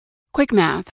Quick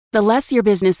math. The less your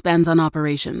business spends on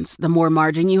operations, the more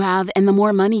margin you have and the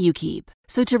more money you keep.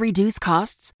 So to reduce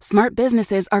costs, smart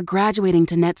businesses are graduating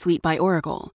to NetSuite by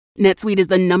Oracle. NetSuite is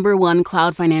the #1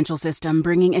 cloud financial system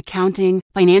bringing accounting,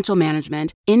 financial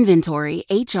management, inventory,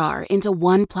 HR into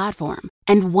one platform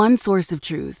and one source of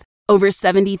truth. Over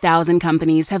 70,000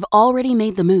 companies have already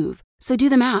made the move. So do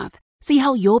the math. See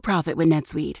how you'll profit with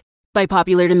NetSuite. By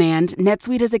popular demand,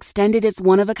 NetSuite has extended its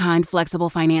one-of-a-kind flexible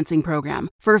financing program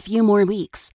for a few more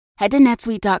weeks. Head to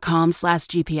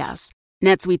netsuite.com/GPS.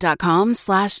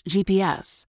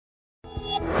 netsuite.com/GPS.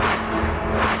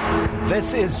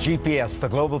 This is GPS, the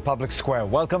Global Public Square.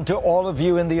 Welcome to all of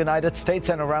you in the United States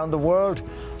and around the world.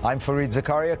 I'm Fareed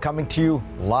Zakaria, coming to you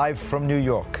live from New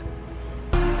York.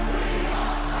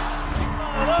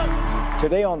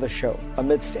 Today on the show,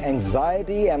 amidst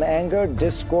anxiety and anger,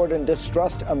 discord and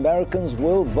distrust, Americans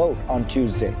will vote on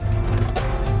Tuesday.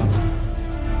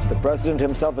 The president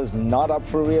himself is not up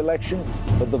for re-election,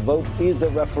 but the vote is a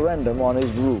referendum on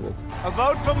his rule. A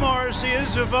vote for Morrissey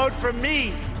is a vote for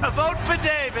me. A vote for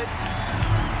David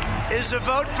is a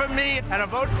vote for me. And a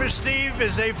vote for Steve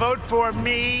is a vote for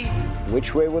me.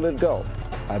 Which way will it go?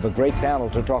 I have a great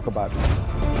panel to talk about it.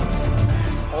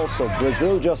 Also,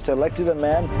 Brazil just elected a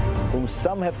man whom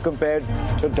some have compared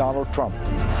to Donald Trump.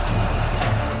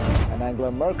 And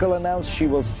Angela Merkel announced she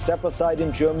will step aside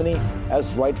in Germany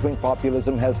as right-wing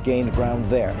populism has gained ground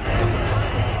there.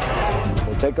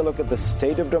 We'll take a look at the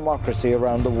state of democracy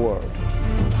around the world.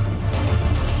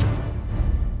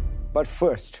 But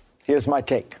first, here's my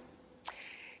take.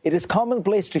 It is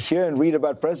commonplace to hear and read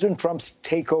about President Trump's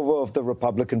takeover of the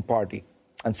Republican Party.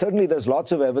 And certainly there's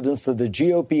lots of evidence that the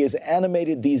GOP is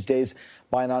animated these days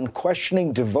by an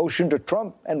unquestioning devotion to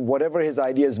Trump and whatever his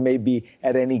ideas may be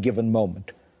at any given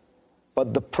moment.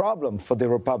 But the problem for the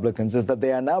Republicans is that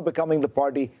they are now becoming the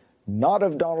party not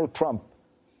of Donald Trump,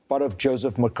 but of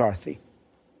Joseph McCarthy.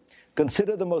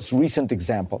 Consider the most recent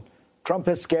example. Trump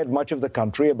has scared much of the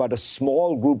country about a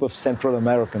small group of Central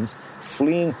Americans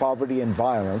fleeing poverty and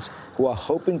violence who are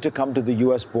hoping to come to the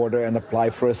U.S. border and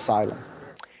apply for asylum.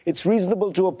 It's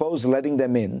reasonable to oppose letting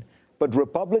them in, but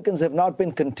Republicans have not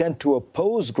been content to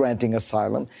oppose granting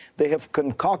asylum. They have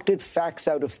concocted facts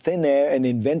out of thin air and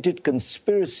invented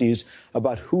conspiracies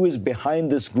about who is behind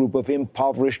this group of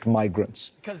impoverished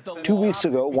migrants. 2 weeks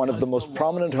ago, one of the most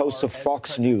prominent hosts of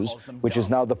Fox News, which is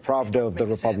now the Pravda of the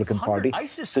Republican Party,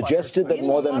 suggested that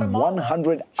more than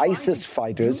 100 ISIS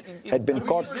fighters had been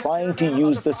caught trying to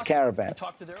use this caravan.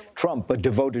 Trump, a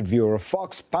devoted viewer of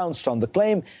Fox, pounced on the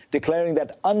claim, declaring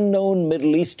that unknown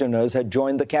Middle Easterners had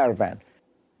joined the caravan.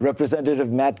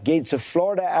 Representative Matt Gaetz of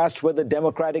Florida asked whether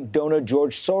Democratic donor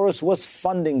George Soros was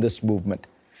funding this movement.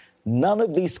 None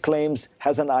of these claims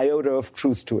has an iota of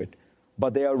truth to it,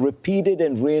 but they are repeated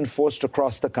and reinforced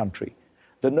across the country.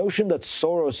 The notion that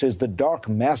Soros is the dark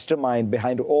mastermind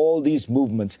behind all these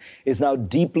movements is now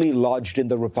deeply lodged in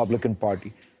the Republican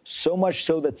Party. So much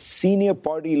so that senior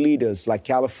party leaders like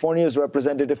California's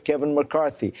Representative Kevin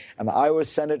McCarthy and Iowa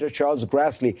Senator Charles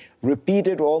Grassley repeat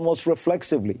it almost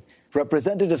reflexively.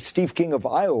 Representative Steve King of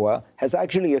Iowa has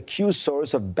actually accused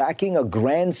Soros of backing a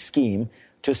grand scheme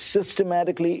to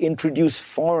systematically introduce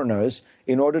foreigners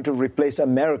in order to replace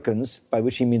Americans, by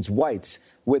which he means whites,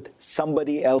 with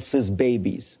somebody else's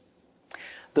babies.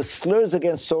 The slurs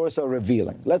against Soros are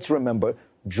revealing. Let's remember,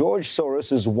 George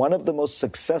Soros is one of the most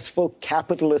successful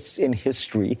capitalists in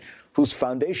history, whose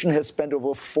foundation has spent over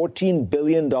 $14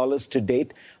 billion to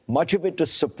date, much of it to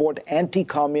support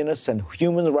anti-communist and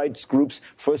human rights groups,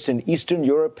 first in Eastern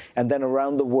Europe and then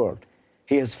around the world.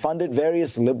 He has funded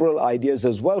various liberal ideas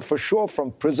as well, for sure,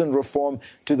 from prison reform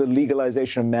to the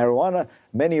legalization of marijuana,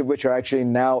 many of which are actually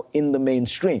now in the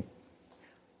mainstream.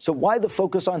 So why the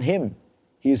focus on him?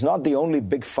 He is not the only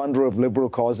big funder of liberal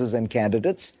causes and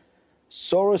candidates.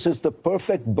 Soros is the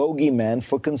perfect bogeyman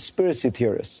for conspiracy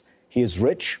theorists. He is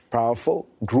rich, powerful,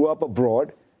 grew up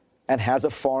abroad, and has a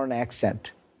foreign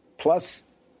accent. Plus,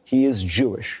 he is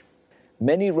Jewish.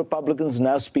 Many Republicans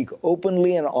now speak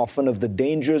openly and often of the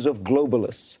dangers of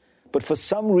globalists. But for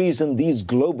some reason, these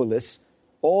globalists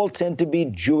all tend to be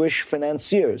Jewish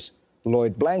financiers.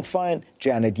 Lloyd Blankfein,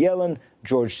 Janet Yellen,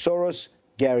 George Soros,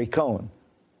 Gary Cohn.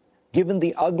 Given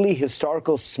the ugly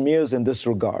historical smears in this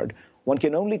regard, one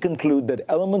can only conclude that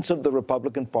elements of the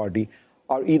Republican Party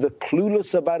are either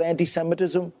clueless about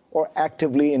anti-Semitism or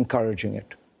actively encouraging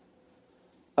it.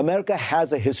 America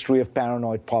has a history of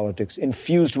paranoid politics,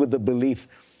 infused with the belief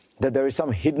that there is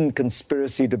some hidden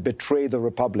conspiracy to betray the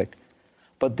republic.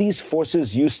 But these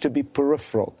forces used to be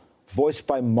peripheral, voiced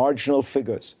by marginal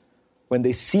figures. When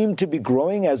they seemed to be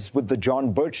growing, as with the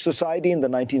John Birch Society in the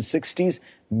 1960s,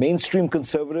 mainstream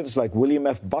conservatives like William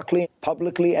F. Buckley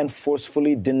publicly and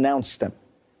forcefully denounced them.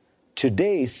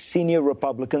 Today, senior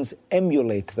Republicans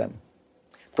emulate them.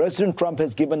 President Trump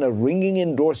has given a ringing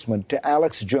endorsement to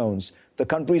Alex Jones, the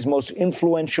country's most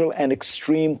influential and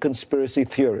extreme conspiracy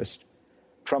theorist.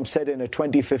 Trump said in a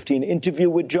 2015 interview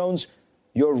with Jones,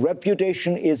 "Your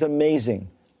reputation is amazing.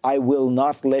 I will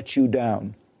not let you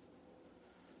down."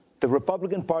 The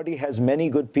Republican Party has many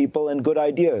good people and good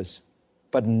ideas,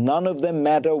 but none of them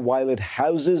matter while it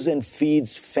houses and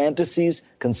feeds fantasies,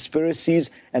 conspiracies,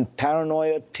 and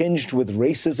paranoia tinged with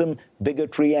racism,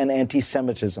 bigotry, and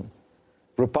anti-Semitism.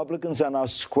 Republicans are now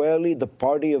squarely the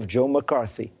party of Joe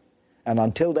McCarthy, and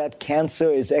until that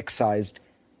cancer is excised,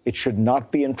 it should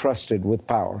not be entrusted with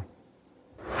power.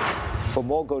 For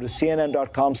more, go to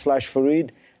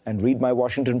cnn.com/Fareed and read my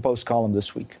Washington Post column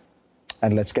this week.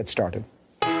 And let's get started.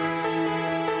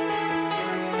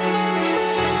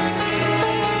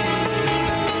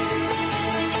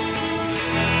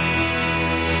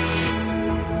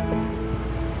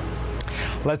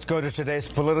 Let's go to today's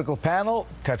political panel.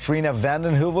 Katrina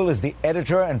vanden Heuvel is the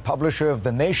editor and publisher of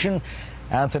The Nation.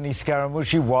 Anthony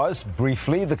Scaramucci was,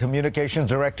 briefly, the communications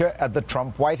director at the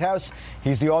Trump White House.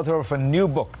 He's the author of a new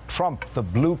book, Trump, the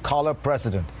Blue-Collar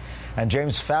President. And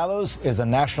James Fallows is a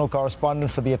national correspondent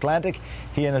for The Atlantic.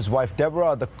 He and his wife, Deborah,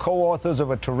 are the co-authors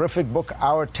of a terrific book,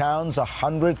 Our Town's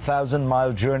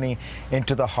 100,000-Mile Journey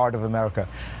into the Heart of America.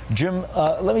 Jim,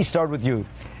 let me start with you.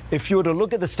 If you were to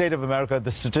look at the state of America,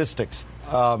 the statistics,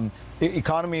 the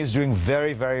economy is doing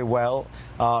very, very well.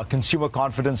 Consumer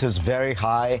confidence is very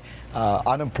high.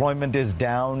 Unemployment is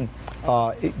down.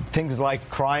 Things like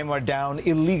crime are down.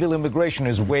 Illegal immigration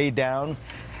is way down.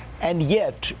 And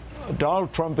yet,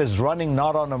 Donald Trump is running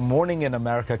not on a Morning in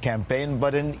America campaign,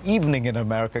 but an Evening in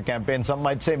America campaign. Some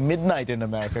might say Midnight in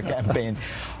America campaign.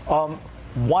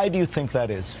 Why do you think that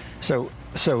is?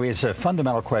 So it's a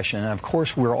fundamental question, and of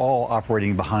course we're all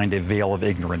operating behind a veil of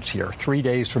ignorance here. 3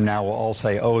 days from now we'll all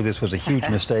say, oh, this was a huge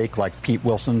mistake, like Pete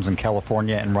Wilson's in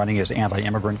California and running his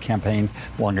anti-immigrant campaign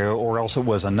long ago, or else it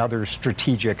was another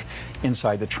strategic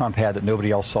insight that Trump had that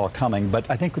nobody else saw coming. But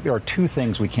I think there are two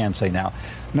things we can say now.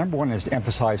 Number one is to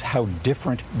emphasize how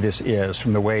different this is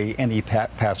from the way any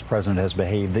past president has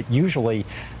behaved, that usually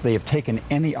they have taken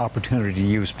any opportunity to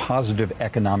use positive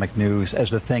economic news as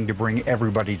the thing to bring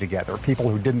everybody together. People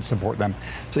who didn't support them.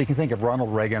 So you can think of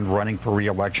Ronald Reagan running for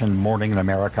re-election, Morning in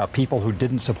America. People who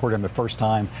didn't support him the first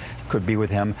time could be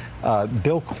with him.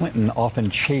 Bill Clinton often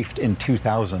chafed in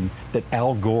 2000 that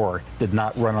Al Gore did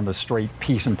not run on the straight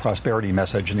peace and prosperity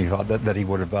message, and he thought that he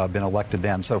would have been elected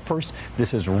then. So first,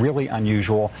 this is really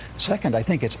unusual. Second, I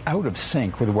think it's out of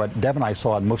sync with what Deb and I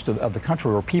saw in most of the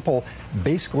country, where people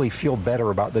basically feel better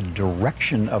about the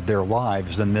direction of their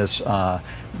lives than this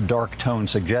dark tone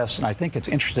suggests. And I think it's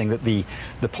interesting that the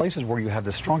places where you have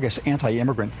the strongest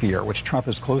anti-immigrant fear, which Trump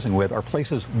is closing with, are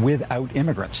places without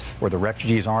immigrants, where the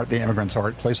refugees aren't, the immigrants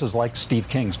aren't, places like Steve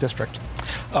King's district.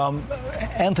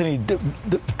 Anthony,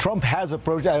 Trump has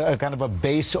approached a kind of a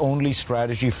base-only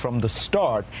strategy from the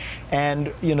start.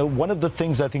 And, you know, one of the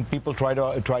things I think people try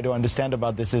to understand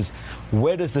about this is,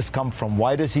 where does this come from?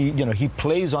 Why does he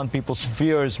plays on people's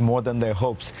fears more than their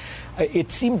hopes?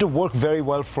 It seemed to work very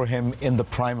well for him in the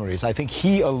primaries. I think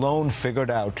he alone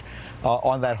figured out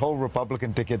on that whole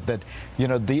Republican ticket that, you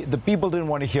know, the people didn't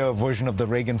want to hear a version of the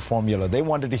Reagan formula. They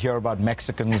wanted to hear about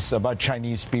Mexicans, about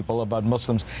Chinese people, about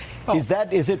Muslims. Oh.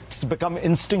 Is it become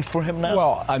instinct for him now?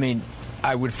 Well, I mean,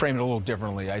 I would frame it a little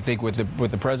differently. I think what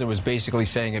the president was basically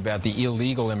saying about the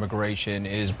illegal immigration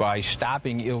is, by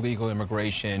stopping illegal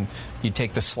immigration, you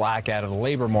take the slack out of the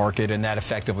labor market, and that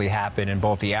effectively happened in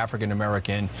both the African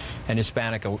American and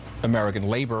Hispanic American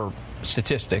labor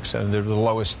statistics. They're the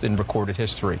lowest in recorded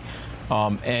history.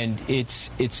 And it's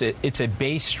a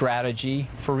base strategy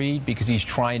for Reid, because he's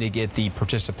trying to get the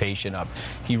participation up.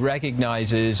 He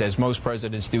recognizes, as most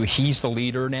presidents do, he's the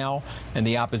leader now, and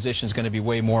the opposition is going to be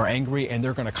way more angry, and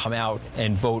they're going to come out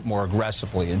and vote more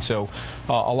aggressively. And so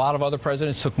a lot of other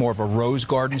presidents took more of a rose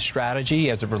garden strategy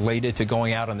as it related to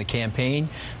going out on the campaign,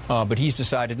 but he's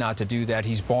decided not to do that.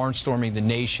 He's barnstorming the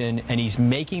nation, and he's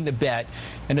making the bet,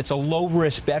 and it's a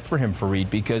low-risk bet for him, for Reid,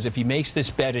 because if he makes this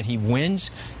bet and he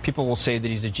wins, people will say that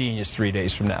he's a genius 3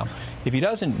 days from now. If he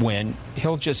doesn't win,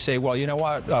 he'll just say, well, you know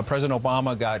what, President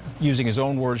Obama got, using his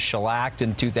own words, shellacked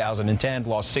in 2010,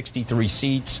 lost 63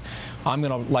 seats. I'm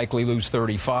going to likely lose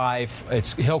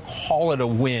 35. He'll call it a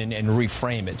win and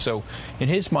reframe it. So in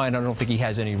his mind, I don't think he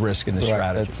has any risk in the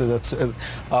strategy.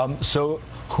 So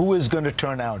who is going to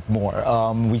turn out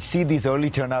more? We see these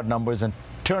early turnout numbers, and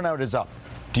turnout is up.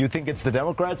 Do you think it's the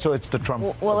Democrats or it's the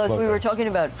Trump? Well, as we were talking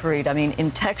about, Reid, I mean,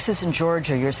 in Texas and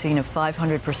Georgia, you're seeing a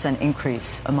 500%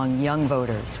 increase among young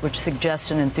voters, which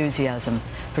suggests an enthusiasm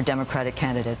for Democratic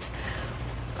candidates.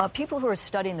 People who are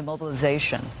studying the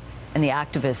mobilization and the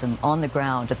activism on the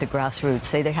ground at the grassroots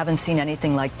say they haven't seen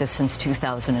anything like this since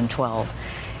 2012.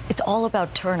 It's all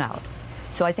about turnout.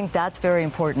 So I think that's very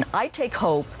important. I take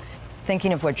hope,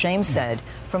 thinking of what James said,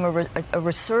 from a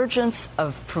resurgence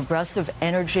of progressive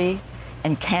energy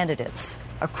and candidates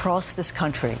across this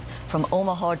country, from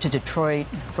Omaha to Detroit,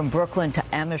 from Brooklyn to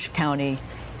Amish County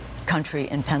country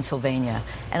in Pennsylvania.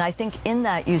 And I think in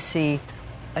that you see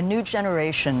a new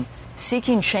generation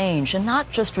seeking change, and not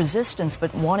just resistance,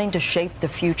 but wanting to shape the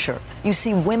future. You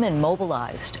see women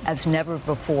mobilized as never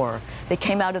before. They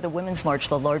came out of the Women's March,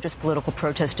 the largest political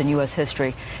protest in U.S.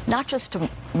 history, not just to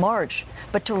march,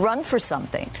 but to run for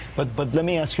something. But let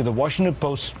me ask you, the Washington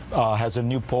Post has a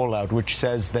new poll out which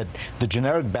says that the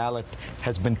generic ballot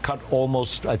has been cut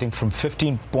almost, I think, from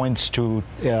 15 points to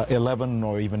 11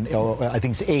 or even, I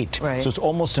think it's 8. Right. So it's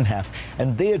almost in half.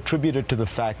 And they attribute it to the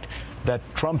fact that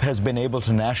Trump has been able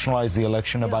to nationalize the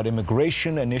election about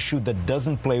immigration, an issue that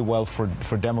doesn't play well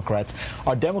for Democrats.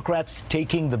 Are Democrats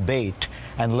taking the bait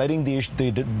and letting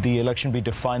the election be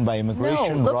defined by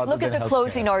immigration rather than look at the healthcare?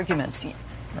 closing arguments.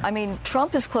 I mean,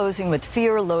 Trump is closing with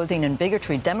fear, loathing, and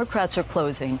bigotry. Democrats are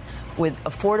closing with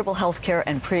affordable health care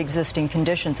and pre-existing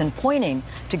conditions, and pointing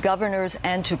to governors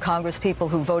and to Congress people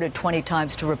who voted 20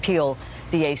 times to repeal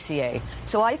the ACA.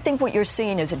 So I think what you're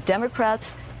seeing is that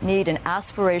Democrats need an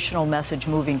aspirational message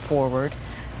moving forward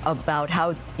about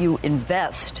how you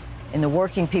invest in the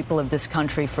working people of this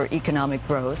country for economic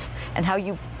growth, and how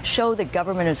you show that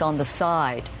government is on the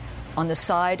side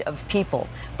of people.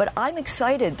 But I'm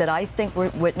excited that I think we're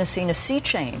witnessing a sea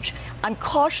change. I'm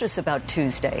cautious about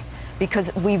Tuesday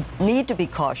because we need to be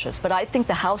cautious. But I think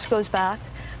the House goes back.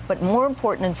 But more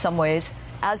important in some ways,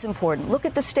 as important, look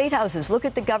at the state houses, look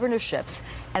at the governorships,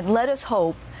 and let us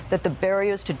hope that the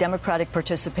barriers to democratic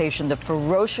participation, the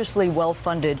ferociously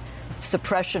well-funded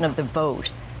suppression of the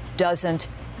vote, doesn't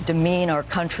demean our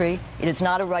country. It is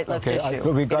not a right-left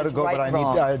issue. We've got to go, right,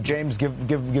 but I need James,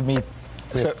 give me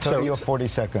 30 or 40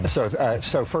 seconds.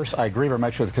 So first, I agree very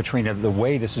much with Katrina. The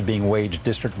way this is being waged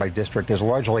district by district is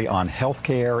largely on health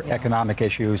care, economic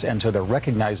issues, and so they're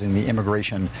recognizing the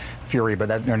immigration fury,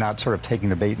 but they're not sort of taking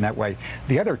the bait in that way.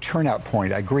 The other turnout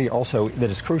point, I agree also, that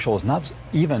is crucial is not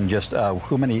even just how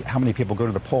many people go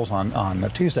to the polls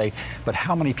on Tuesday, but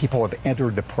how many people have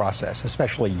entered the process,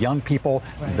 especially young people,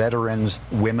 veterans,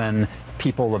 women,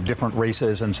 people of different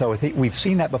races. And so I think we've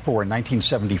seen that before in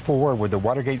 1974 with the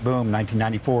Watergate boom,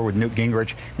 1994 with Newt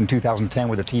Gingrich, in 2010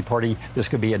 with the Tea Party. This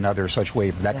could be another such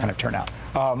wave, that kind of turnout.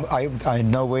 I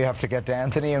know we have to get to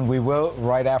Anthony, and we will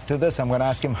right after this. I'm going to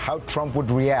ask him how Trump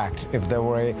would react if there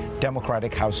were a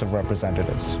Democratic House of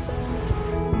Representatives.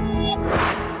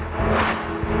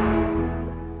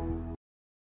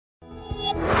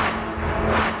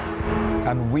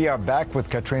 And we are back with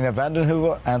Katrina vanden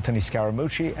Heuvel, Anthony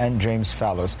Scaramucci, and James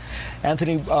Fallows.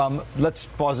 Anthony, let's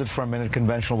pause it for a minute.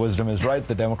 Conventional wisdom is right.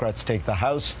 The Democrats take the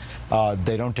House.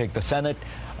 They don't take the Senate.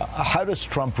 How does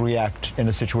Trump react in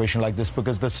a situation like this?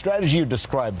 Because the strategy you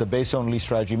described, the base-only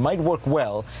strategy, might work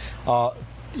well.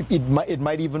 It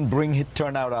might even bring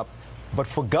turnout up. But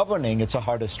for governing, it's a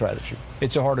harder strategy.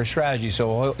 It's a harder strategy.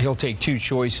 So he'll take two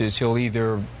choices. He'll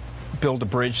either build a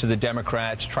bridge to the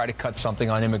Democrats, try to cut something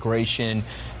on immigration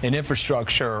and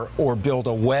infrastructure, or build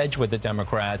a wedge with the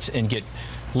Democrats and get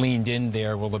leaned in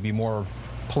there. Will there be more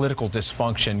political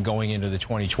dysfunction going into the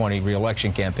 2020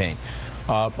 reelection campaign?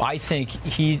 I think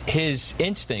his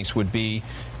instincts would be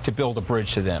to build a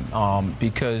bridge to them,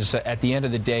 because at the end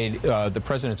of the day, the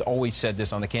president's always said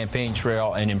this on the campaign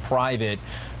trail and in private,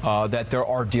 that there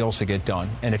are deals to get done.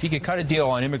 And if he could cut a deal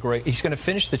on immigration, he's going to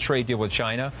finish the trade deal with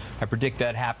China. I predict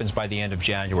that happens by the end of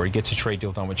January. He gets a trade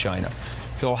deal done with China.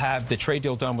 He'll have the trade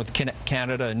deal done with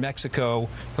Canada and Mexico.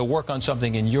 He'll work on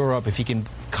something in Europe. If he can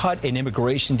cut an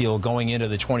immigration deal going into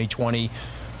the 2020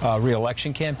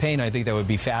 reelection campaign, I think that would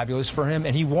be fabulous for him.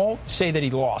 And he won't say that he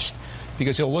lost,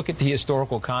 because he'll look at the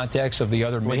historical context of the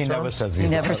other midterms. He never says he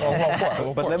never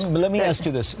says. But let me ask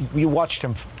you this. You watched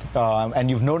him, and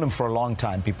you've known him for a long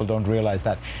time. People don't realize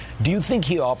that. Do you think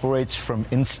he operates from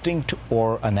instinct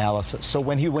or analysis? So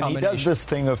when he does this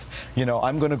thing of,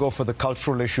 I'm going to go for the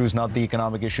cultural issues, not the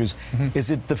economic issues, is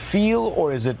it the feel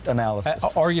or is it analysis?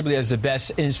 Arguably has the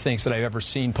best instincts that I've ever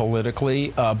seen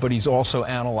politically, but he's also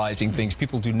analyzing things.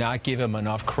 People do not give him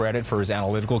enough credit for his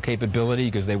analytical capability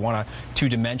because they want to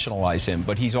two-dimensionalize him. him,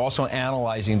 but he's also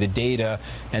analyzing the data,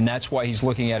 and that's why he's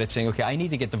looking at it saying, okay, I need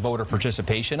to get the voter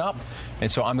participation up,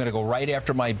 and so I'm going to go right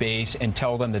after my base and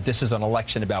tell them that this is an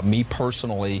election about me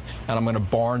personally, and I'm going to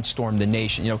barnstorm the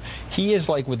nation. You know, he is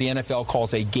like what the NFL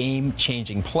calls a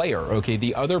game-changing player, okay?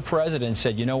 The other president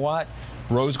said, you know what?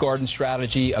 Rose Garden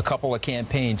strategy, a couple of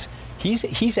campaigns.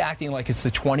 He's acting like it's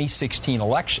the 2016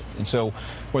 election. And so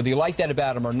whether you like that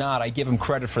about him or not, I give him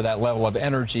credit for that level of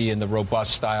energy and the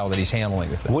robust style that he's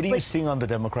handling the thing. What are you seeing on the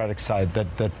Democratic side?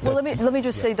 Well, let me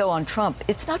just say, though, on Trump,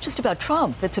 it's not just about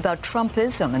Trump. It's about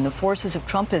Trumpism and the forces of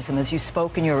Trumpism, as you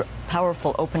spoke in your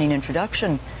powerful opening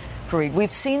introduction. Reid.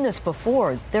 We've seen this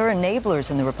before. There are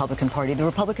enablers in the Republican Party. The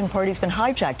Republican Party's been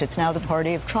hijacked. It's now the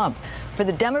party of Trump. For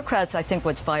the Democrats, I think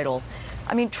what's vital,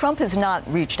 I mean, Trump has not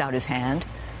reached out his hand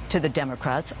to the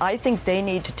Democrats. I think they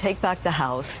need to take back the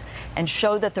House and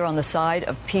show that they're on the side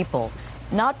of people.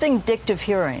 Not vindictive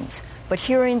hearings, but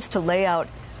hearings to lay out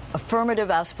affirmative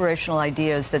aspirational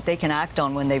ideas that they can act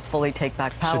on when they fully take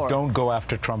back power. So don't go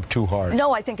after Trump too hard.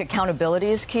 No, I think accountability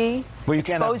is key. Well, you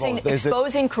can't have both.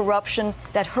 Exposing corruption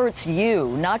that hurts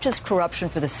you, not just corruption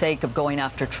for the sake of going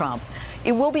after Trump.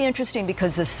 It will be interesting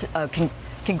because this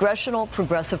Congressional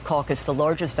Progressive Caucus, the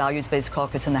largest values-based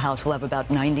caucus in the House, will have about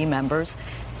 90 members,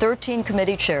 13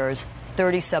 committee chairs,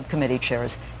 30 subcommittee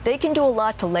chairs. They can do a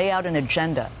lot to lay out an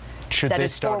agenda Should that they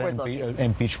is start forward-looking. an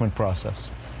impeachment process?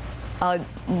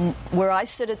 Where I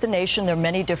sit at the nation, there are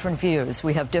many different views.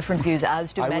 We have different views,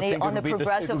 as do many on the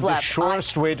progressive left. The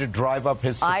surest way to drive up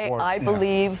his support. I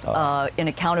believe in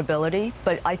accountability,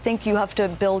 but I think you have to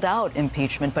build out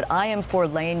impeachment. But I am for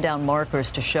laying down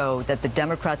markers to show that the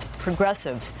Democrats,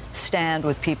 progressives, stand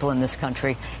with people in this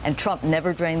country. And Trump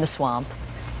never drained the swamp.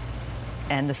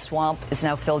 And the swamp is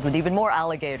now filled with even more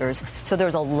alligators. So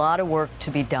there's a lot of work to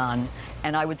be done.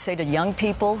 And I would say to young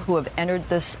people who have entered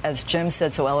this, as Jim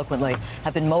said so eloquently,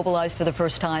 have been mobilized for the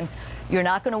first time, you're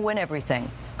not going to win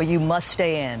everything, but you must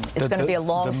stay in. It's going to be a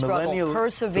long struggle.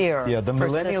 Persevere. The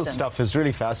millennial stuff is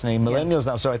really fascinating. Millennials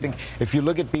now. So I think if you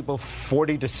look at people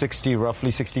 40 to 60, roughly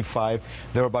 65,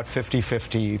 they're about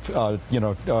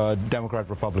 50-50, Democrat,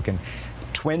 Republican.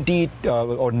 20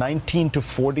 or 19 to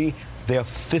 40, they are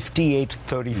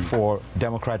 58-34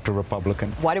 Democrat to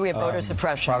Republican. Why do we have voter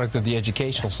suppression? Product of the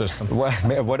educational system. Well,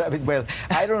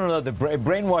 I don't know. The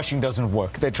brainwashing doesn't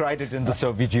work. They tried it in the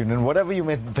Soviet Union. Whatever you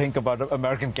may think about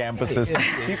American campuses,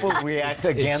 people react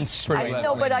against.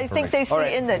 No, but I think they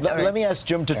see in the. Let me ask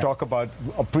Jim to talk about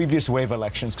previous wave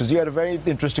elections, because you had a very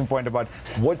interesting point about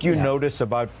what you notice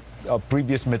about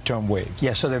previous midterm waves.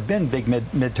 Yeah, so there have been big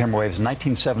midterm waves. In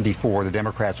 1974, the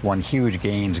Democrats won huge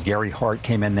gains. Gary Hart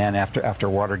came in then after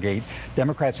Watergate.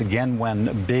 Democrats again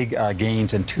won big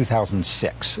gains in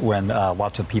 2006 when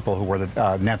lots of people who were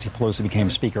Nancy Pelosi became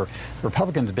Speaker.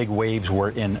 Republicans' big waves were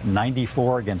in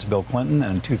 94 against Bill Clinton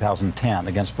and in 2010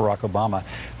 against Barack Obama.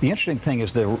 The interesting thing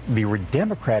is the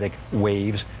Democratic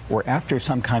waves were after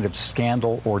some kind of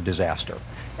scandal or disaster.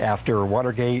 After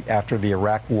Watergate, after the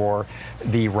Iraq War,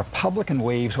 the Republican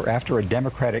waves were after a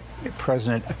Democratic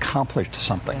president accomplished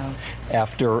something. Yeah.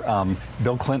 After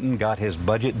Bill Clinton got his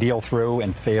budget deal through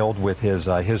and failed with his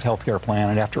health care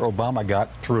plan, and after Obama got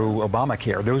through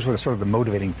Obamacare. Those were sort of the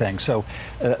motivating things. So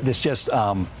this just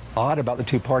odd about the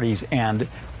two parties, and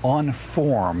on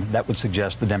form, that would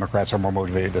suggest the Democrats are more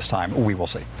motivated this time. We will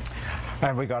see.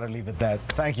 And we got to leave it there.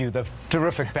 Thank you. The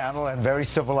terrific panel and very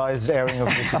civilized airing of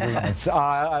disagreements.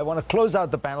 I want to close out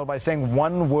the panel by saying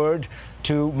one word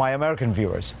to my American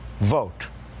viewers. Vote.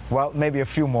 Well, maybe a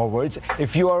few more words.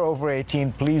 If you are over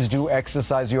 18, please do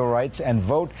exercise your rights and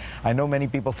vote. I know many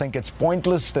people think it's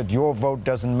pointless, that your vote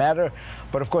doesn't matter.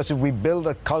 But of course, if we build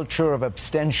a culture of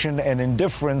abstention and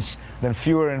indifference, then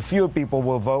fewer and fewer people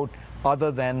will vote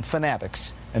other than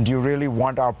fanatics. And do you really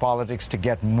want our politics to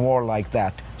get more like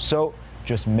that? So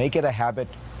just make it a habit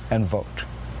and vote.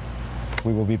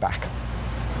 We will be back.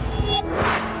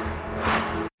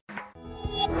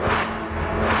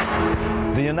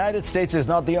 The United States is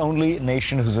not the only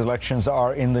nation whose elections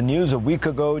are in the news. A week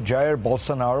ago, Jair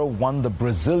Bolsonaro won the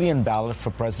Brazilian ballot for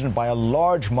president by a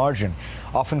large margin.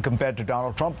 Often compared to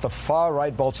Donald Trump, the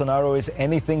far-right Bolsonaro is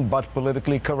anything but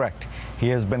politically correct. He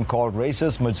has been called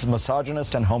racist,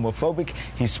 misogynist, and homophobic.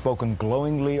 He's spoken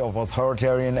glowingly of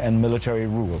authoritarian and military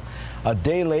rule. A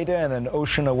day later, and an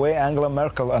ocean away, Angela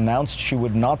Merkel announced she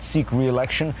would not seek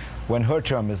re-election when her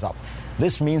term is up.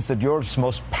 This means that Europe's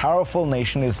most powerful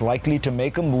nation is likely to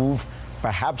make a move,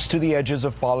 perhaps to the edges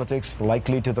of politics,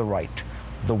 likely to the right.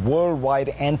 The worldwide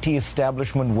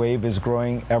anti-establishment wave is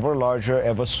growing ever larger,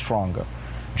 ever stronger.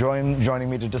 Joining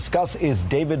me to discuss is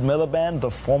David Miliband,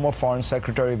 the former Foreign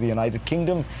Secretary of the United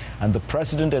Kingdom and the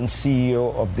President and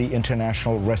CEO of the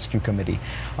International Rescue Committee.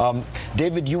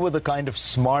 David, you were the kind of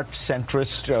smart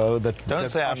centrist that... Don't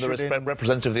say I'm the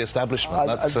representative of the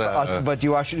establishment. But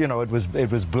you ushered, it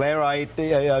was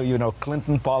Blairite,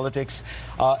 Clinton politics.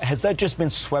 Has that just been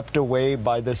swept away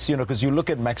by this, because you look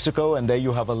at Mexico and there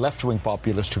you have a left-wing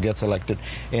populist who gets elected.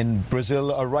 In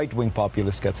Brazil, a right-wing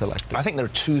populist gets elected. I think there are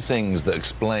two things that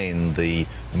explain the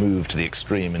move to the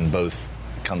extreme in both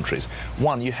countries.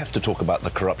 One, you have to talk about the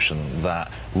corruption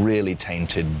that really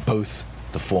tainted both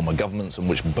the former governments in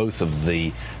which both of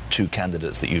the two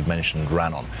candidates that you've mentioned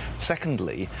ran on.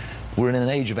 Secondly, we're in an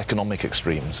age of economic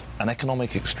extremes, and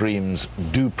economic extremes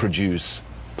do produce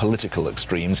political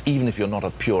extremes. Even if you're not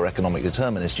a pure economic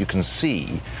determinist, you can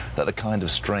see that the kind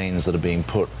of strains that are being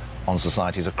put on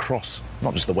societies across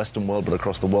not just the Western world but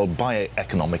across the world by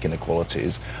economic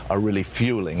inequalities are really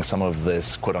fueling some of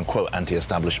this quote-unquote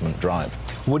anti-establishment drive.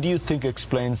 What do you think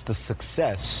explains the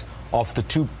success of the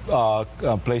two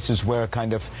places where a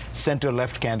kind of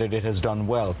center-left candidate has done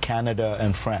well, Canada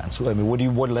and France? I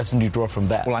mean, what lesson do you draw from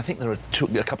that? Well, I think there are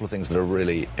a couple of things that are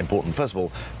really important. First of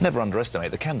all, never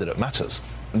underestimate the candidate matters.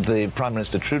 The Prime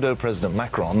Minister Trudeau, President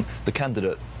Macron, the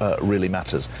candidate really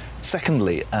matters.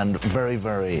 Secondly, and very,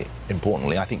 very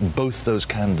importantly, I think both those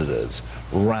candidates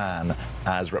ran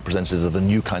as representatives of a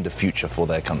new kind of future for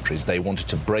their countries. They wanted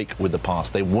to break with the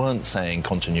past. They weren't saying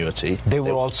continuity. They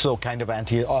were also kind of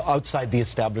outside the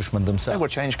establishment themselves. They were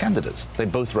change candidates. They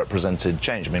both represented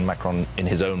change. I mean, Macron in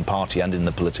his own party and in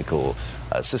the political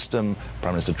system,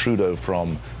 Prime Minister Trudeau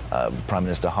from Prime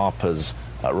Minister Harper's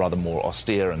rather more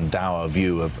austere and dour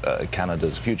view of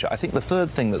Canada's future. I think the third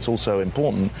thing that's also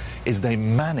important is they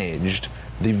managed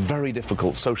the very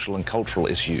difficult social and cultural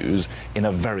issues in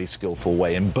a very skillful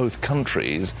way. In both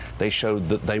countries, they showed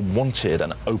that they wanted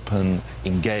an open,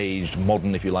 engaged,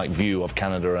 modern, if you like, view of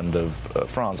Canada and of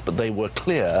France, but they were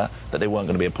clear that they weren't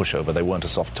going to be a pushover. They weren't a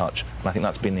soft touch. And I think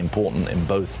that's been important in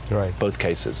both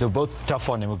cases. They're both tough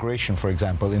on immigration, for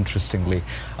example, interestingly.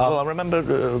 Well, I remember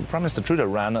Prime Minister Trudeau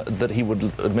ran that he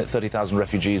would admit 30,000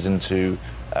 refugees into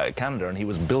Canada, and he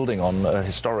was building on a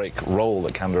historic role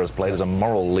that Canada has played as a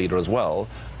moral leader as well,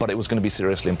 but it was going to be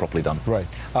seriously and properly done. Right.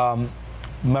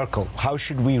 Merkel, how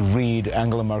should we read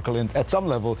Angela Merkel? And at some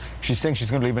level, she's saying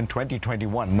she's going to leave in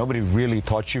 2021. Nobody really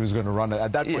thought she was going to run it.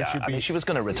 At that point, she was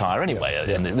going to retire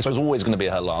anyway, and this was always going to be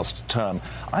her last term.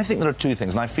 I think there are two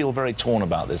things, and I feel very torn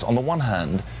about this. On the one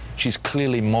hand, she's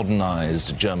clearly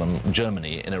modernized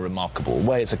Germany in a remarkable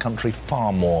way. It's a country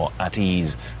far more at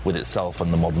ease with itself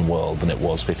and the modern world than it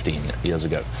was 15 years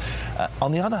ago.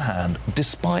 On the other hand,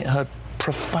 despite her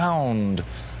profound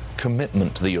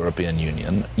commitment to the European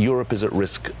Union, Europe is at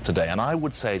risk today. And I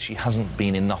would say she hasn't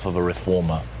been enough of a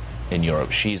reformer in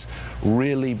Europe. She's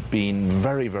really been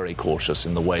very, very cautious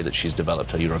in the way that she's developed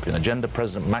her European agenda.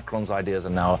 President Macron's ideas are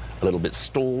now a little bit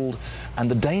stalled. And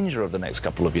the danger of the next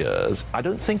couple of years, I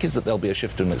don't think is that there'll be a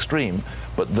shift to an extreme,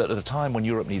 but that at a time when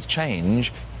Europe needs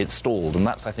change, it's stalled. And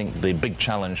that's, I think, the big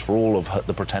challenge for all of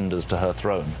the pretenders to her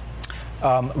throne.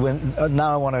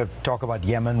 Now I want to talk about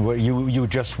Yemen, where you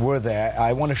just were there.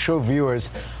 I want to show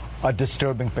viewers a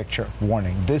disturbing picture.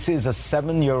 Warning. This is a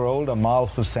 7-year-old, Amal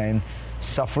Hussein,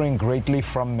 suffering greatly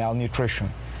from malnutrition.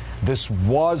 This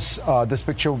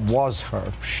picture was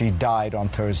her. She died on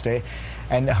Thursday,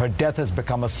 and her death has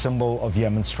become a symbol of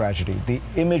Yemen's tragedy. The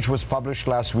image was published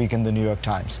last week in the New York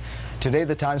Times. Today,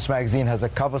 the Times Magazine has a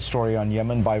cover story on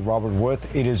Yemen by Robert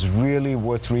Worth. It is really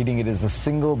worth reading. It is the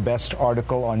single best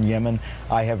article on Yemen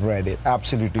I have read. It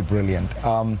absolutely brilliant.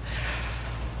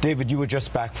 David, you were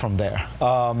just back from there.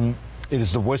 It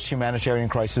is the worst humanitarian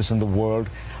crisis in the world.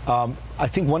 I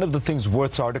think one of the things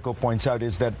Worth's article points out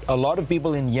is that a lot of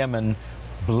people in Yemen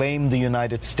blame the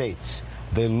United States.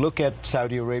 They look at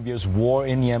Saudi Arabia's war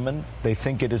in Yemen. They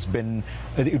think it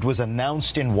was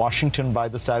announced in Washington by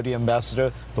the Saudi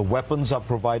ambassador. The weapons are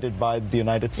provided by the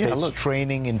United States,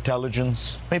 training,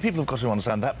 intelligence. I mean, people have got to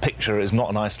understand that picture is not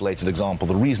an isolated example.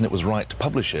 The reason it was right to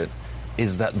publish it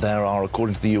is that there are,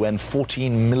 according to the UN,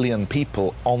 14 million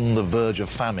people on the verge of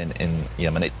famine in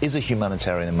Yemen. It is a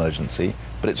humanitarian emergency,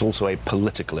 but it's also a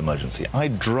political emergency. I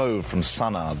drove from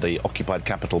Sana'a, the occupied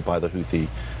capital by the Houthi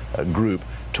group,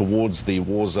 towards the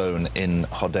war zone in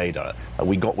Hodeidah.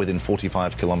 We got within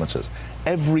 45 kilometers.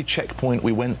 Every checkpoint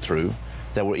we went through,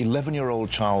 There were 11-year-old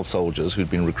child soldiers who'd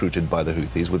been recruited by the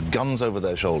Houthis with guns over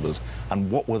their shoulders. And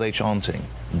what were they chanting?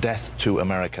 Death to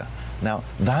America. Now,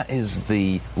 that is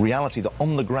the reality that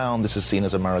on the ground this is seen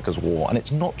as America's war. And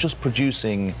it's not just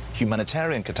producing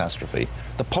humanitarian catastrophe.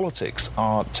 The politics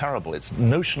are terrible. It's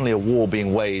notionally a war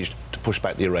being waged to push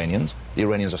back the Iranians. The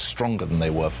Iranians are stronger than they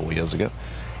were 4 years ago.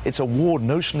 It's a war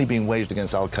notionally being waged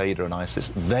against Al-Qaeda and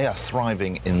ISIS. They are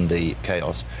thriving in the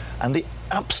chaos. And the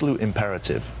absolute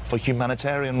imperative for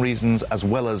humanitarian reasons as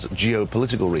well as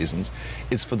geopolitical reasons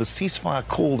is for the ceasefire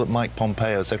call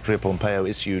that Secretary Pompeo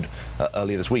issued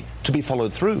earlier this week to be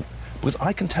followed through. Because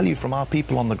I can tell you from our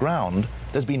people on the ground,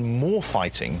 there's been more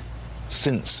fighting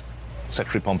since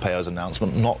Secretary Pompeo's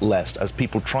announcement, not less, as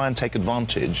people try and take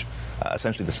advantage,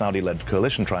 essentially the Saudi-led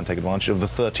coalition try and take advantage of the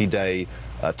 30-day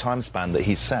time span that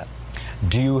he's set.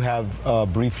 Do you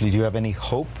have, briefly, do you have any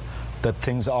hope that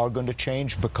things are going to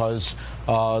change because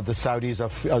the Saudis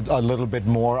are a little bit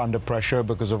more under pressure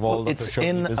because of all the... It's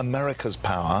in America's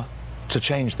power to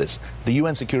change this. The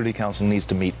UN Security Council needs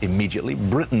to meet immediately.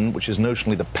 Britain, which is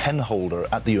notionally the pen holder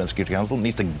at the UN Security Council,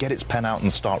 needs to get its pen out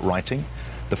and start writing.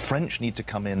 The French need to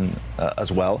come in as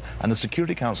well, and the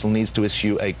Security Council needs to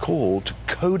issue a call to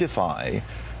codify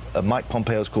Mike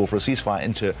Pompeo's call for a ceasefire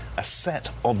into a set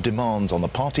of demands on the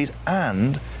parties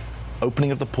and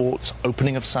opening of the ports,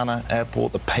 opening of Sana'a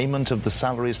airport, the payment of the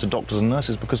salaries to doctors and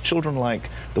nurses, because children like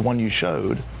the one you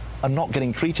showed are not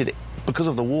getting treated because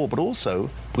of the war, but also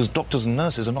because doctors and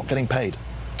nurses are not getting paid.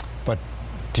 But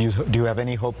do you have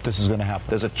any hope this is going to happen?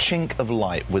 There's a chink of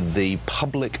light with the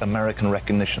public American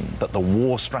recognition that the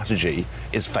war strategy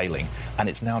is failing, and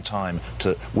it's now time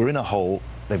we're in a hole.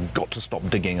 They've got to stop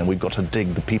digging, and we've got to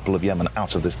dig the people of Yemen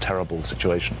out of this terrible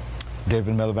situation.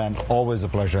 David Miliband, always a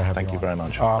pleasure having you. Thank you very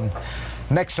much.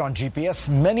 Next on GPS,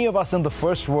 many of us in the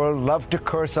first world love to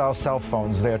curse our cell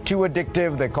phones. They're too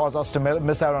addictive, they cause us to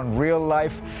miss out on real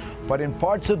life. But in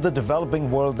parts of the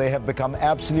developing world, they have become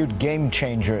absolute game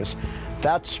changers.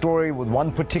 That story with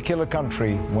one particular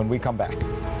country when we come back.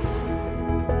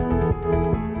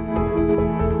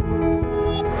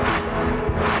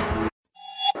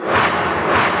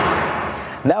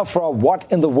 Now for our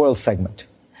What in the World segment.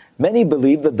 Many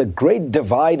believe that the great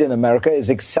divide in America is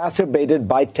exacerbated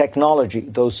by technology,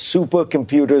 those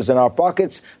supercomputers in our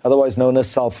pockets, otherwise known as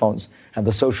cell phones, and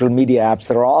the social media apps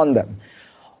that are on them.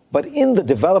 But in the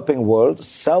developing world,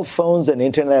 cell phones and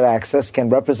internet access can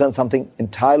represent something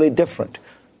entirely different.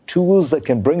 Tools that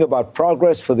can bring about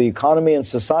progress for the economy and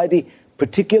society,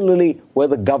 particularly where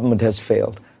the government has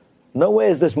failed. Nowhere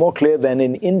is this more clear than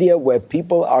in India, where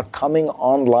people are coming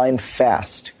online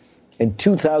fast. In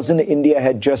 2000, India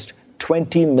had just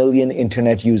 20 million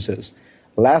internet users.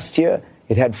 Last year,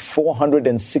 it had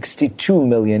 462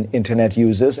 million internet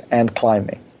users and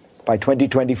climbing. By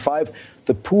 2025,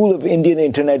 the pool of Indian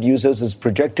internet users is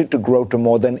projected to grow to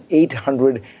more than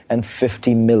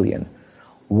 850 million.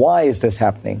 Why is this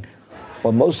happening?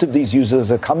 Well, most of these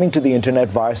users are coming to the internet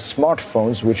via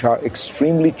smartphones, which are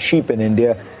extremely cheap in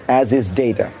India, as is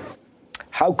data.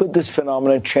 How could this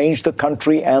phenomenon change the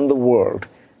country and the world?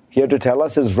 Here to tell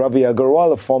us is Ravi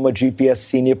Agarwal, a former GPS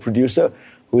senior producer,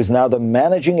 who is now the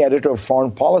managing editor of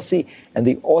Foreign Policy and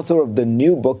the author of the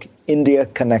new book, India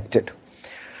Connected.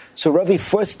 So, Ravi,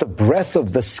 first, the breadth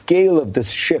of the scale of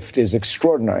this shift is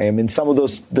extraordinary. I mean, some of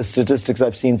the statistics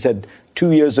I've seen said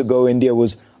 2 years ago, India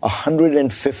was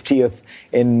 150th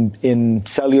in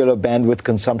cellular bandwidth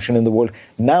consumption in the world.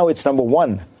 Now it's number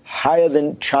one, higher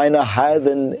than China, higher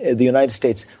than the United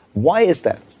States. Why is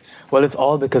that? Well, it's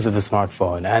all because of the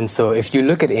smartphone. And so if you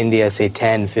look at India, say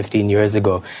 10, 15 years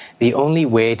ago, the only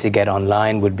way to get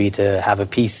online would be to have a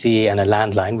PC and a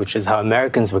landline, which is how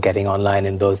Americans were getting online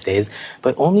in those days.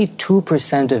 But only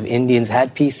 2% of Indians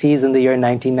had PCs in the year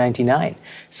 1999.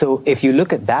 So if you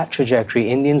look at that trajectory,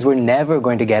 Indians were never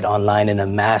going to get online in a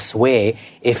mass way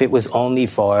if it was only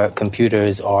for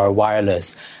computers or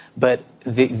wireless. But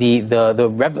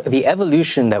the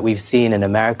evolution that we've seen in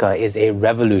America is a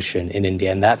revolution in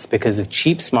India, and that's because of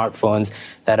cheap smartphones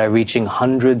that are reaching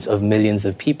hundreds of millions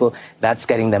of people. That's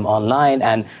getting them online.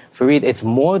 And for Reid, it's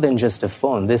more than just a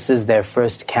phone. This is their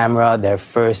first camera, their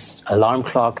first alarm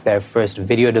clock, their first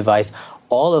video device,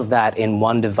 all of that in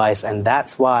one device, and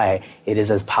that's why it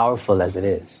is as powerful as it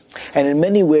is. And in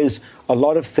many ways, a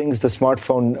lot of things the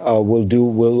smartphone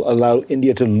will allow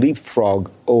India to leapfrog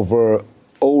over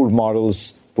old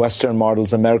models, Western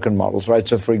models, American models, right?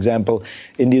 So, for example,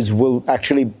 Indians will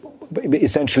actually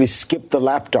essentially skip the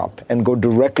laptop and go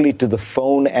directly to the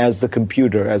phone as the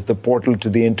computer, as the portal to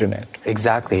the internet.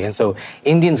 Exactly. And so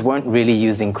Indians weren't really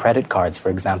using credit cards, for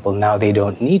example. Now they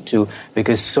don't need to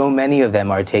because so many of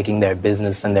them are taking their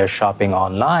business and their shopping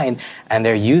online, and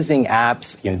they're using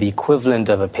apps, the equivalent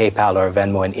of a PayPal or a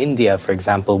Venmo in India, for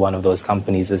example. One of those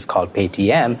companies is called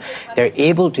Paytm. They're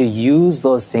able to use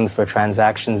those things for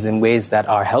transactions in ways that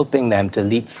are helping them to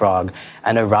leapfrog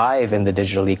and arrive in the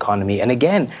digital economy. And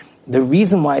again, the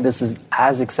reason why this is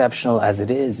as exceptional as it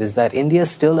is that India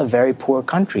is still a very poor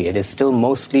country. It is still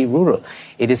mostly rural.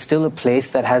 It is still a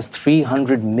place that has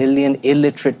 300 million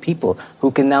illiterate people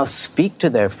who can now speak to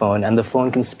their phone and the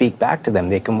phone can speak back to them.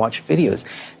 They can watch videos.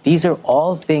 These are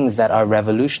all things that are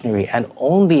revolutionary and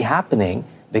only happening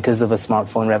because of a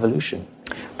smartphone revolution.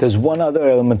 There's one other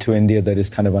element to India that is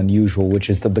kind of unusual, which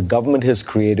is that the government has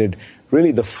created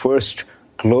really the first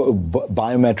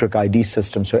biometric ID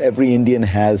system. So every Indian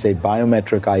has a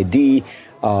biometric ID,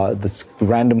 this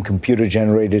random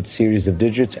computer-generated series of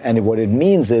digits. And what it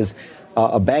means is,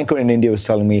 a banker in India was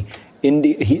telling me,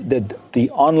 the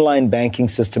online banking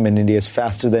system in India is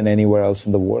faster than anywhere else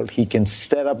in the world. He can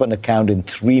set up an account in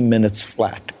 3 minutes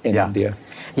flat in India.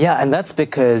 Yeah, and that's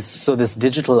because, this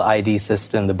digital ID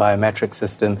system, the biometric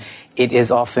system, it is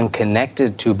often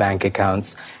connected to bank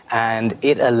accounts, and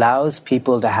it allows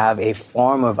people to have a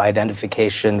form of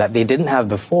identification that they didn't have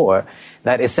before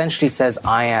that essentially says,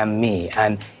 I am me.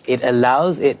 And it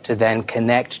allows it to then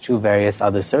connect to various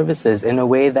other services in a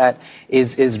way that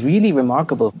is really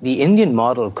remarkable. The Indian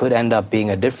model could end up being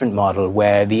a different model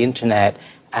where the internet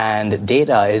and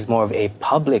data is more of a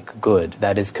public good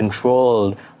that is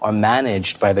controlled or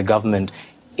managed by the government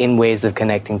in ways of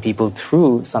connecting people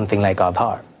through something like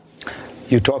Aadhaar.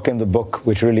 You talk in the book,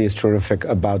 which really is terrific,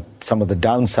 about some of the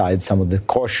downsides, some of the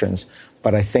cautions.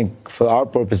 But I think for our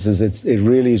purposes, it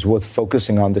really is worth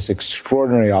focusing on this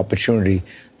extraordinary opportunity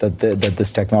that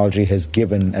this technology has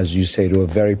given, as you say, to a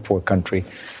very poor country.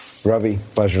 Ravi,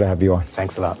 pleasure to have you on.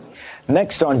 Thanks a lot.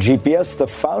 Next on GPS, the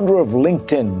founder of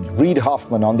LinkedIn, Reid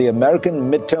Hoffman, on the American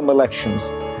midterm elections.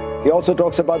 He also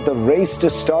talks about the race to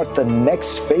start the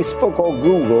next Facebook or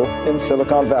Google in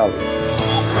Silicon Valley.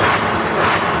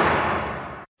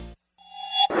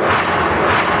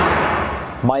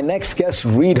 My next guest,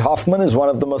 Reid Hoffman, is one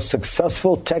of the most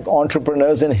successful tech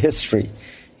entrepreneurs in history.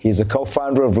 He's a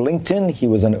co-founder of LinkedIn. He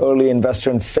was an early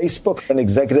investor in Facebook, an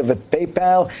executive at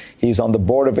PayPal. He's on the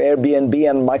board of Airbnb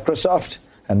and Microsoft,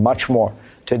 and much more.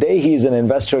 Today, he's an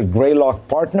investor at Greylock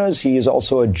Partners. He is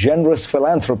also a generous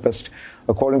philanthropist.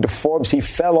 According to Forbes, he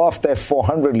fell off their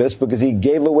 400 list because he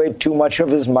gave away too much of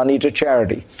his money to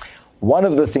charity. One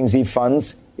of the things he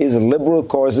funds is liberal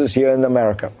causes here in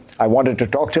America. I wanted to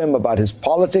talk to him about his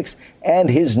politics and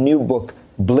his new book,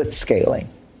 Blitzscaling.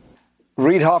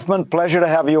 Reid Hoffman, pleasure to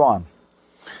have you on.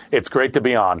 It's great to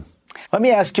be on. Let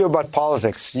me ask you about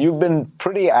politics. You've been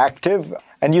pretty active,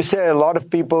 and you say a lot of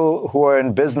people who are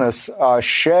in business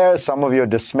share some of your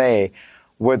dismay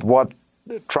with what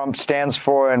Trump stands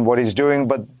for and what he's doing,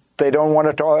 but they don't want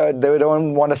to talk, they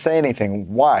don't want to say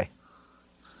anything. Why?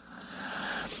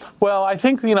 Well, I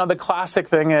think, the classic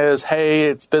thing is, hey,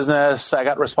 it's business. I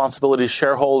got responsibility to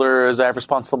shareholders. I have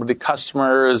responsibility to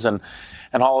customers and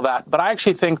all of that. But I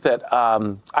actually think that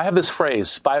I have this phrase,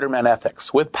 Spider-Man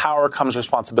ethics. With power comes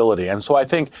responsibility. And so I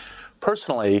think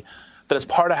personally that as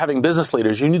part of having business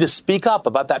leaders, you need to speak up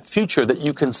about that future that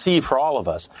you can see for all of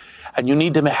us. And you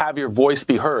need to have your voice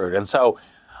be heard. And so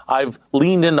I've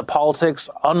leaned into politics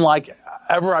unlike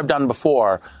ever I've done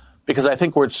before, because I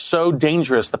think we're so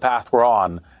dangerous, the path we're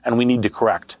on, and we need to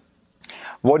correct.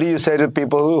 What do you say to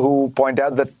people who point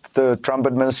out that the Trump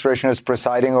administration is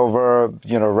presiding over,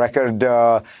 record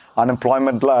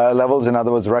unemployment levels, in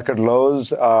other words, record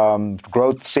lows,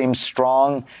 growth seems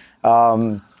strong?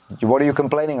 What are you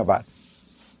complaining about?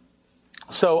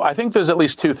 So I think there's at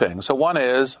least two things. So one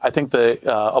is, I think the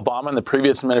Obama and the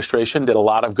previous administration did a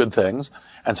lot of good things,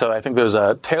 and so I think there's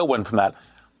a tailwind from that.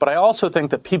 But I also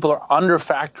think that people are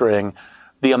under-factoring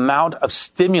the amount of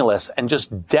stimulus and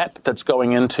just debt that's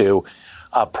going into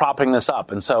propping this up.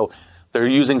 And so they're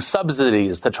using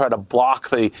subsidies to try to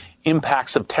block the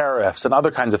impacts of tariffs and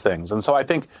other kinds of things. And so I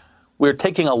think we're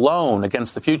taking a loan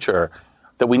against the future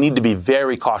that we need to be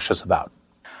very cautious about.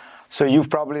 So you've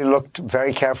probably looked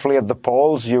very carefully at the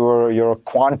polls. You're a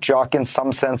quant jock in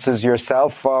some senses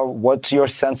yourself. What's your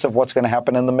sense of what's going to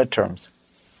happen in the midterms?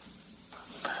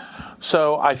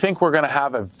 So I think we're going to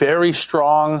have a very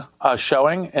strong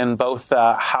showing in both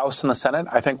the House and the Senate.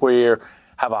 I think we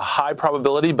have a high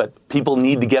probability, but people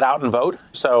need to get out and vote.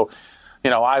 So,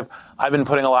 I've been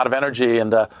putting a lot of energy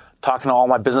into talking to all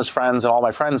my business friends and all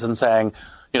my friends and saying,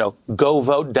 go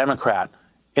vote Democrat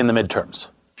in the midterms.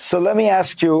 So let me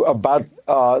ask you about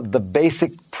the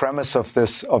basic premise of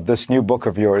this new book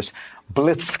of yours,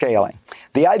 blitzscaling.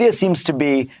 The idea seems to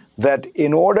be that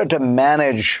in order to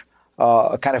manage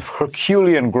a kind of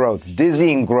Herculean growth,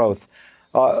 dizzying growth,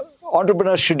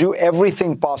 entrepreneurs should do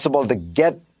everything possible to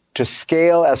get to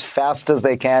scale as fast as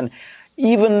they can,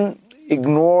 even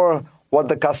ignore what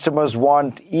the customers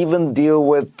want, even deal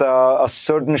with a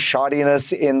certain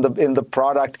shoddiness in the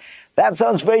product. That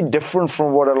sounds very different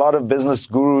from what a lot of business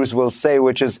gurus will say,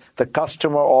 which is the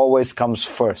customer always comes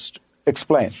first.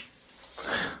 Explain.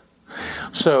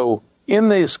 So in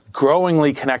this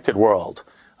growingly connected world,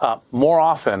 more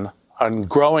often and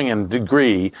growing in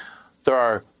degree, there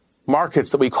are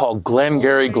markets that we call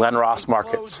Glengarry Glen Ross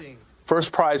markets.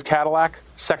 First prize Cadillac,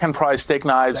 second prize steak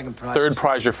knives, third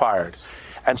prize you're fired.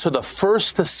 And so the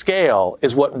first to scale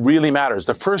is what really matters.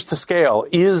 The first to scale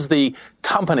is the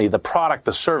company, the product,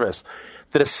 the service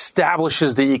that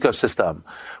establishes the ecosystem,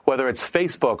 whether it's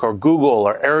Facebook or Google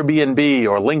or Airbnb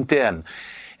or LinkedIn.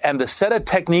 And the set of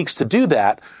techniques to do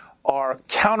that are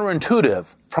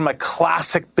counterintuitive from a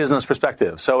classic business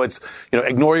perspective. So it's,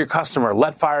 ignore your customer,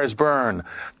 let fires burn,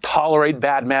 tolerate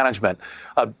bad management,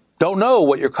 don't know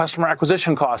what your customer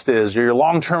acquisition cost is or your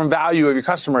long-term value of your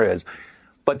customer is,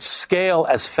 but scale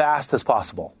as fast as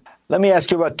possible. Let me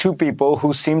ask you about two people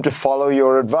who seem to follow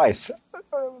your advice.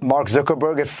 Mark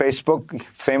Zuckerberg at Facebook,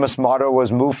 famous motto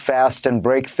was move fast and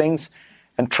break things.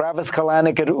 And Travis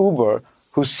Kalanick at Uber,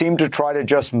 who seemed to try to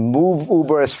just move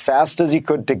Uber as fast as he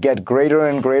could to get greater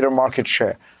and greater market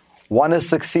share. One has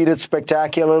succeeded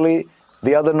spectacularly,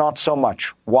 the other not so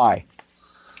much. Why?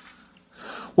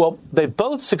 Well, they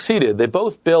both succeeded. They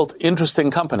both built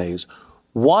interesting companies.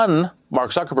 One,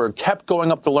 Mark Zuckerberg, kept going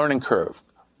up the learning curve,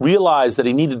 realized that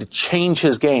he needed to change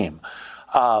his game,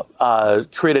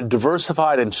 create a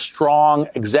diversified and strong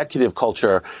executive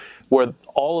culture where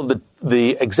all of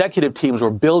the executive teams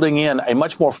were building in a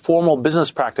much more formal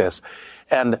business practice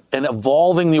and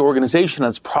evolving the organization and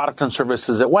its product and service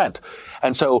as it went.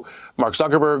 And so Mark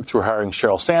Zuckerberg, through hiring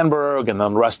Sheryl Sandberg and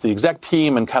then the rest of the exec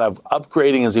team and kind of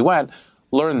upgrading as he went,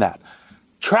 learned that.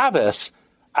 Travis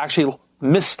actually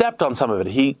misstepped on some of it.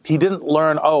 He didn't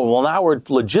learn, now we're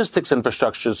logistics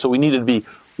infrastructure, so we needed to be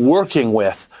working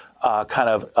with kind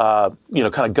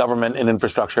of government and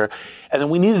infrastructure. And then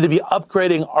we needed to be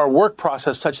upgrading our work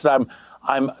process such that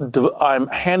I'm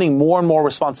handing more and more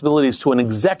responsibilities to an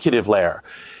executive layer.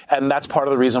 And that's part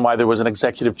of the reason why there was an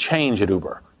executive change at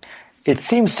Uber. It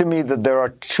seems to me that there are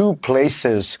two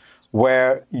places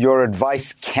where your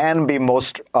advice can be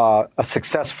most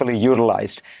successfully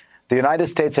utilized: the United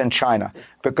States and China.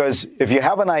 Because if you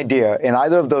have an idea in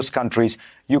either of those countries,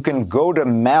 you can go to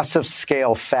massive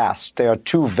scale fast. They are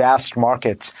two vast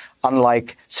markets,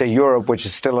 unlike, say, Europe, which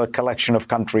is still a collection of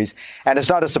countries. And it's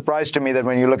not a surprise to me that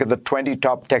when you look at the 20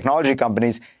 top technology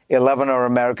companies, 11 are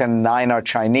American, 9 are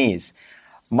Chinese.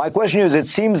 My question is, it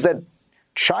seems that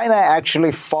China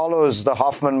actually follows the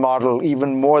Hoffman model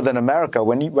even more than America.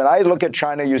 When I look at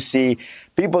China, you see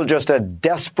people just a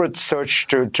desperate search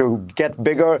to get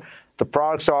bigger. The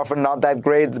products are often not that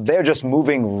great. They're just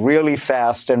moving really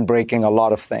fast and breaking a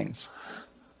lot of things.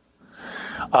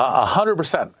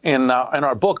 100%. In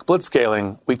our book,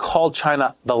 Blitzscaling, we call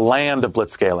China the land of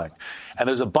blitzscaling. And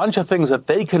there's a bunch of things that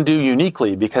they can do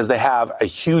uniquely because they have a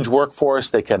huge workforce.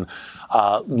 They can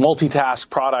multitask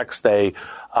products. They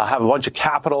have a bunch of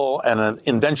capital and an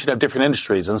invention of different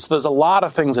industries. And so there's a lot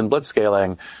of things in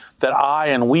blitzscaling that I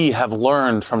and we have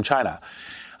learned from China.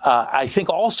 I think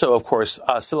also, of course,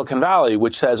 Silicon Valley,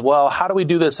 which says, well, how do we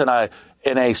do this in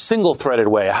a single-threaded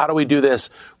way? How do we do this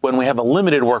when we have a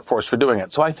limited workforce for doing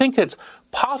it? So I think it's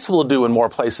possible to do in more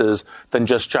places than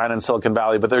just China and Silicon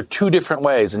Valley, but there are two different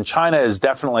ways. And China is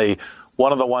definitely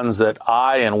one of the ones that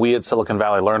I and we at Silicon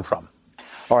Valley learn from.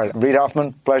 All right. Reid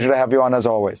Hoffman, pleasure to have you on as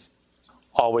always.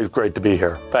 Always great to be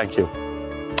here. Thank you.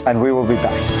 And we will be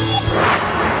back.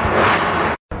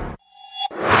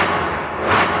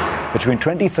 Between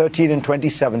 2013 and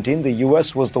 2017, the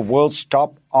U.S. was the world's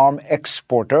top arms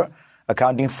exporter,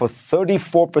 accounting for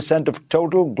 34% of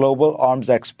total global arms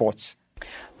exports.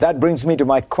 That brings me to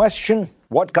my question.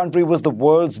 What country was the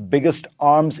world's biggest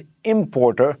arms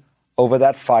importer over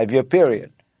that 5-year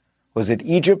period? Was it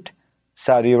Egypt,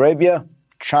 Saudi Arabia,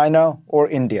 China, or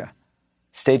India?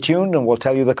 Stay tuned and we'll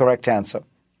tell you the correct answer.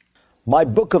 My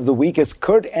book of the week is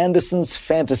Kurt Andersen's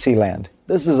Fantasyland.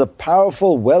 This is a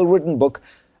powerful, well-written book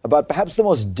about perhaps the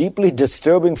most deeply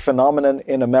disturbing phenomenon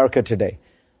in America today,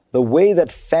 the way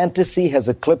that fantasy has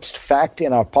eclipsed fact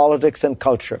in our politics and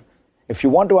culture. If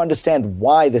you want to understand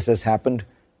why this has happened,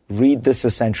 read this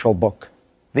essential book.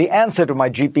 The answer to my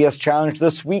GPS challenge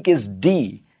this week is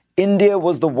D. India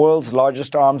was the world's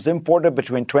largest arms importer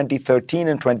between 2013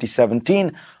 and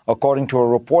 2017, according to a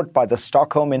report by the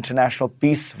Stockholm International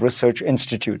Peace Research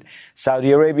Institute.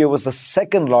 Saudi Arabia was the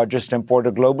second largest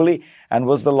importer globally and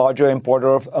was the larger importer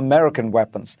of American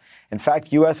weapons. In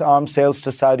fact, U.S. arms sales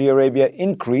to Saudi Arabia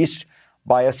increased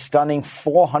by a stunning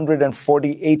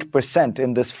 448%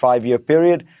 in this 5-year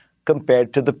period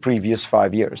compared to the previous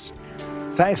 5 years.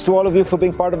 Thanks to all of you for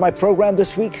being part of my program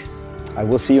this week. I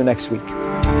will see you next week.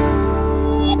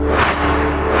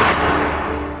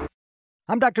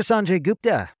 I'm Dr. Sanjay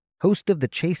Gupta, host of the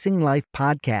Chasing Life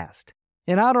podcast.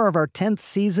 In honor of our 10th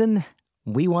season,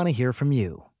 we want to hear from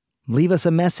you. Leave us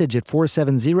a message at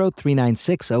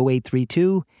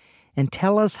 470-396-0832 and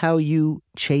tell us how you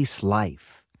chase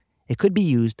life. It could be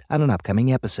used on an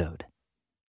upcoming episode.